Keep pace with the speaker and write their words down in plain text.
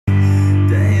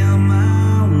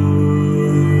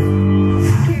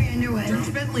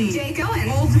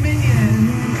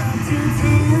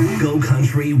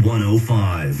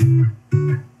105.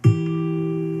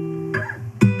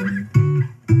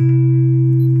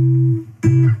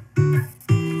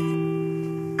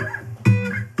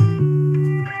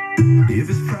 If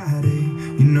it's Friday,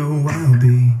 you know I'll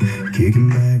be kicking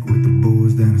back with the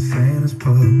boys down at Santa's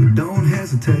pub. But don't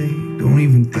hesitate, don't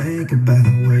even think about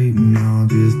waiting, I'll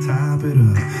just type it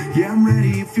up. Yeah, I'm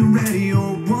ready if you're ready,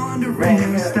 you're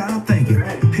wondering. Stop thinking,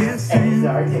 hit send.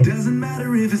 Doesn't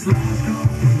matter if it's last call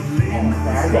from a late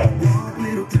night sidewalk,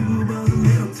 little too buzzed, a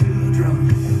little too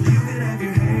drunk. You could have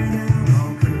your hair down,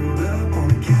 all curled up on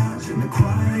the couch, and the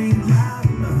quiet ain't loud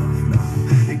enough. No,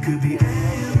 it could be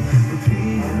AM or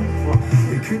PM.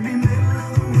 It could be middle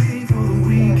of the week or the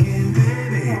weekend,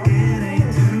 baby. It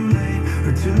ain't too late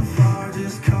or too far.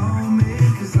 Just call me,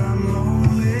 'cause I'm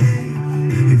lonely.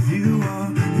 If you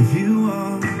are,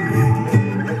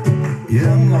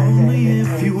 yeah, I'm lonely.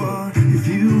 If you are,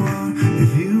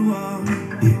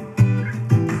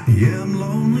 yeah, I'm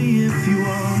lonely. If you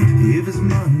are, if it's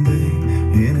Monday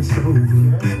and it's over,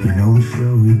 you know the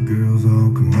show your girls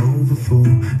all come over for,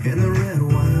 and the red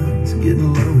wine's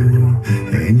getting lower,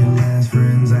 and your last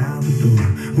friend's out the door.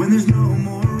 When there's no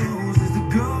more roses to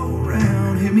go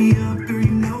around, hit me up, girl,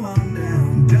 you know I'm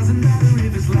down. Doesn't matter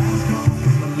if it's last call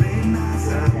from a late night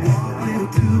sidewalk, little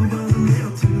too buzzed, a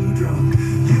little too drunk.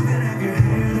 You can have your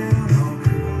hair down, all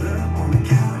curled up on the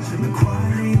couch, and the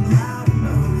quiet ain't loud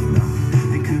enough. No,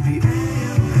 it could be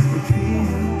AM or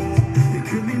PM. It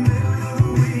could be middle of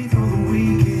the week or the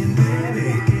weekend, baby.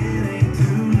 It ain't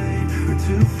too late or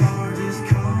too far. Just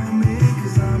call me,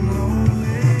 'cause I'm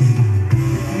lonely.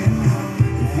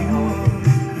 If you are,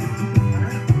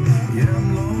 yeah, I'm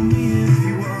lonely. If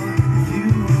you are,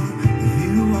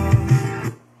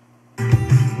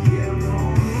 yeah,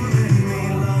 let me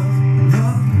love the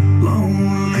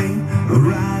lonely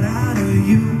right out of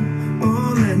you.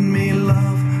 Oh, let me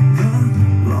love the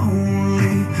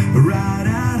lonely right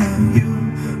out of you.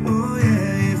 Oh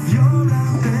yeah, if you're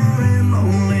out there and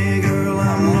lonely, girl,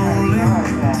 I'm lonely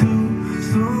too.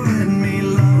 So let me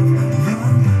love the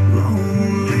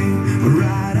lonely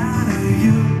right out of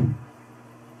you.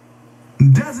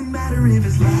 Doesn't matter if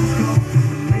it's last call from a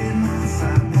late night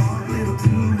sidewalk, little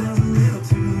too buzzed, a little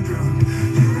too drunk.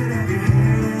 You could have your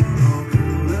hair down, all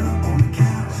curled up on the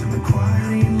couch, and the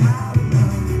quiet ain't loud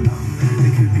enough. No,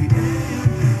 it could be AM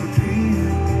or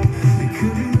PM. It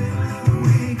could be middle of the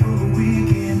week or the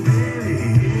weekend, baby.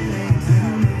 It ain't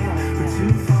too late or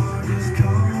too far. Just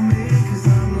call me, 'cause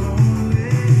I'm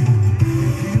lonely.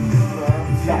 If you are,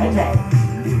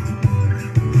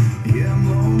 yeah, I'm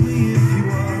lonely. If you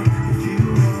are,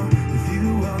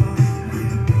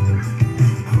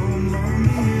 oh, I'm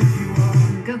lonely. If you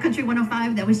are. Go Country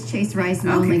 105, that was Chase Rice,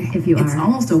 Lonely If You Are. It's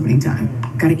almost opening time.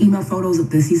 Gotta email photos of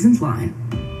this season's line.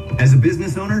 As a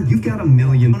business owner, you've got a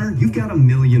million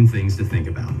things to think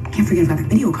about. Can't forget about the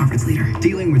video conference later.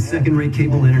 Dealing with second-rate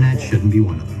cable internet shouldn't be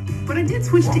one of them. But I did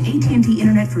switch to AT&T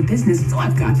Internet for Business, so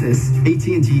I've got this.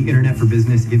 AT&T Internet for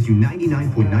Business gives you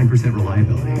 99.9%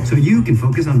 reliability, so you can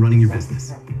focus on running your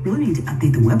business. Really need to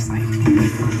update the website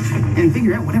and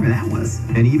figure out whatever that was.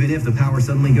 And even if the power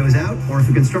suddenly goes out, or if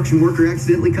a construction worker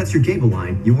accidentally cuts your cable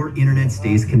line, your internet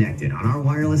stays connected on our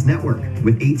wireless network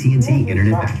with AT&T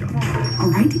Internet Backup.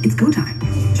 All right, it's go time.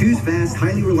 Choose fast,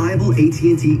 highly reliable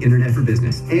AT&T Internet for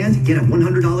Business and get a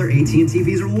 $100 AT&T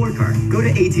Visa reward card. Go to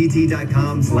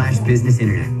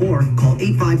att.com/businessinternet or call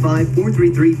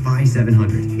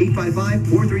 855-433-5700.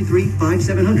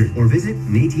 855-433-5700 or visit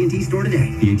an AT&T store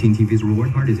today. The AT&T Visa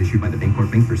reward card is issued by the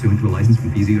Bancorp Bank pursuant to a license from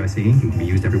Visa USA Inc. and can be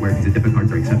used everywhere Visa debit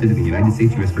cards are accepted in the United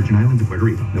States, U.S. Virgin Islands, and Puerto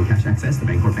Rico. No cash access. The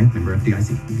Bancorp Bank, member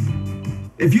FDIC.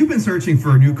 If you've been searching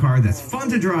for a new car that's fun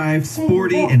to drive,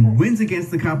 sporty, and wins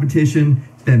against the competition,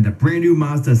 then the brand new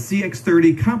Mazda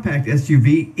CX-30 compact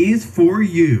SUV is for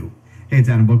you. Hey, it's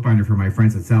Adam Bookbinder for my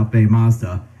friends at South Bay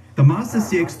Mazda. The Mazda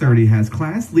CX-30 has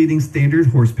class-leading standard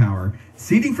horsepower,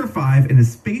 seating for 5, and a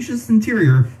spacious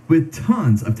interior with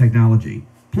tons of technology.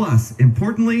 Plus,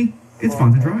 importantly, it's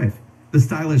fun to drive. The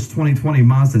stylish 2020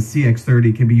 Mazda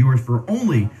CX-30 can be yours for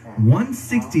only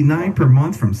 $169 per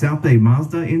month from South Bay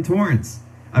Mazda in Torrance.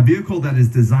 A vehicle that is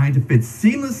designed to fit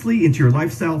seamlessly into your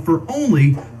lifestyle for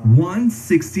only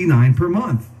 $169 per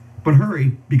month. But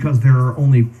hurry, because there are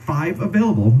only 5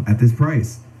 available at this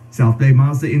price. South Bay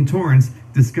Mazda in Torrance.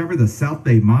 Discover the South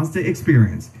Bay Mazda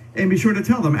experience. And be sure to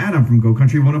tell them Adam from Go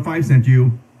Country 105 sent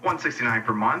you. $169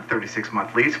 per month,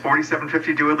 36-month lease,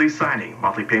 $47.50 due at lease signing.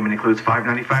 Monthly payment includes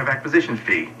 $595 acquisition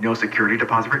fee. No security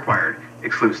deposit required.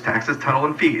 Excludes taxes, title,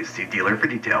 and fees. See dealer for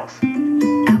details.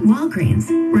 At Walgreens,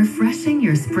 refreshing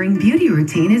your spring beauty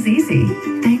routine is easy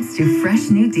thanks to fresh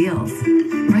new deals.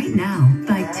 Right now,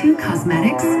 buy 2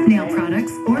 cosmetics, nail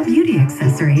products, or beauty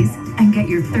accessories and get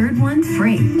your third one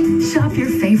free. Shop your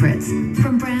favorites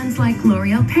from brands like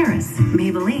L'Oreal Paris,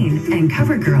 Maybelline, and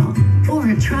CoverGirl.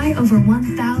 Or try over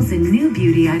 1,000 new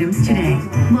beauty items today.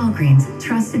 Walgreens,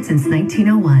 trusted since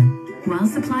 1901. While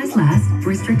supplies last,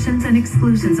 restrictions and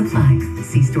exclusions apply.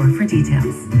 See store for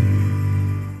details.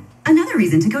 Another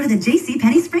reason to go to the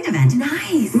JCPenney spring event.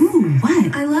 Nice. Ooh,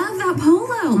 what? I love that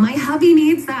polo. My hubby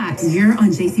needs that. You're on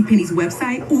JCPenney's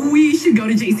website? We should go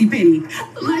to JCPenney.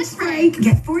 Let's break.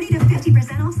 Get 40 to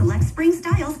 50% off select spring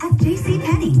styles at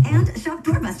JCPenney. And shop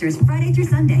doorbusters Friday through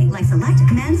Sunday, like select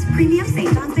men's premium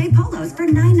St. John's Day polos for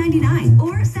 $9.99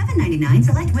 or $7.99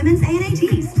 select women's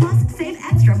A&ATs. Plus, save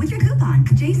extra with your coupon.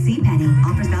 JCPenney.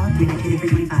 Offers valid 3/19 to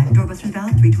 3/25. Doorbusters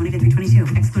valid 3/20 to 3/22.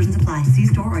 Exclusions apply. See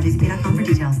store or jcp.com for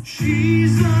details.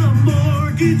 She's a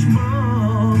mortgage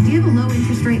mom. Do you have a low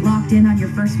interest rate locked in on your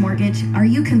first mortgage? Are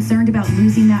you concerned about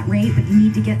losing that rate, but you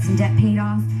need to get some debt paid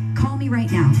off? Call me right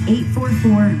now,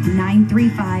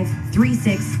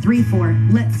 844-935-3634.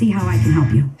 Let's see how I can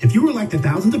help you. If you were like the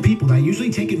thousands of people that usually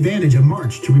take advantage of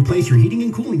March to replace your heating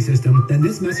and cooling system, then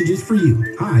this message is for you.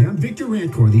 Hi, I'm Victor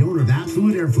Rancourt, the owner of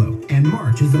Absolute Airflow, and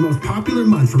March is the most popular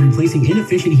month for replacing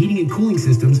inefficient heating and cooling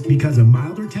systems because of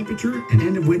milder temperature and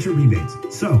end of winter rebates.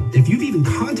 So, if you've even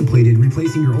contemplated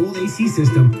replacing your old AC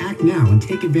system, act now and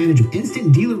take advantage of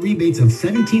instant dealer rebates of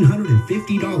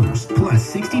 $1,750 plus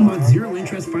 60-month zero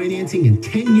interest financing and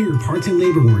 10-year parts and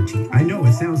labor warranty. I know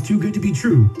it sounds too good to be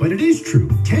true, but it is true.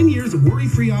 10 years of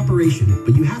worry-free operation,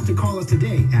 but you have to call us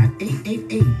today at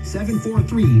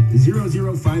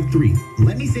 888-743-0053.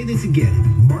 Let me say this again.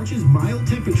 March's mild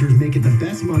temperatures make it the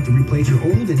best month to replace your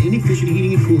old and inefficient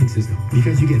heating and cooling system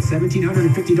because you get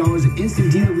 $1,750 in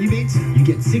instant dealer rebates, you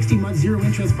get 60-month zero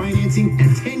interest financing,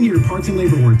 and 10-year parts and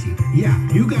labor warranty. Yeah,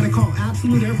 you gotta call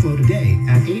Absolute Airflow today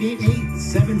at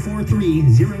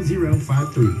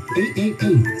 888-743-0053.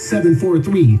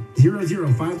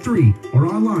 888-743-0053 or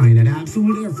online at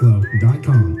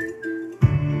absoluteairflow.com.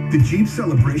 The Jeep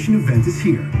Celebration event is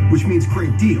here, which means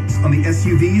great deals on the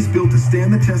SUVs built to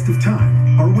stand the test of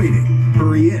time are waiting.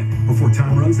 Hurry in before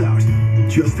time runs out.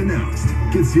 Just announced.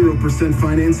 Get 0%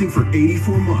 financing for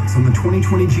 84 months on the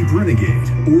 2020 Jeep Renegade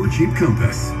or Jeep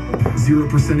Compass. 0%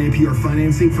 APR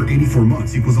financing for 84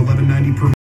 months equals $1,190 per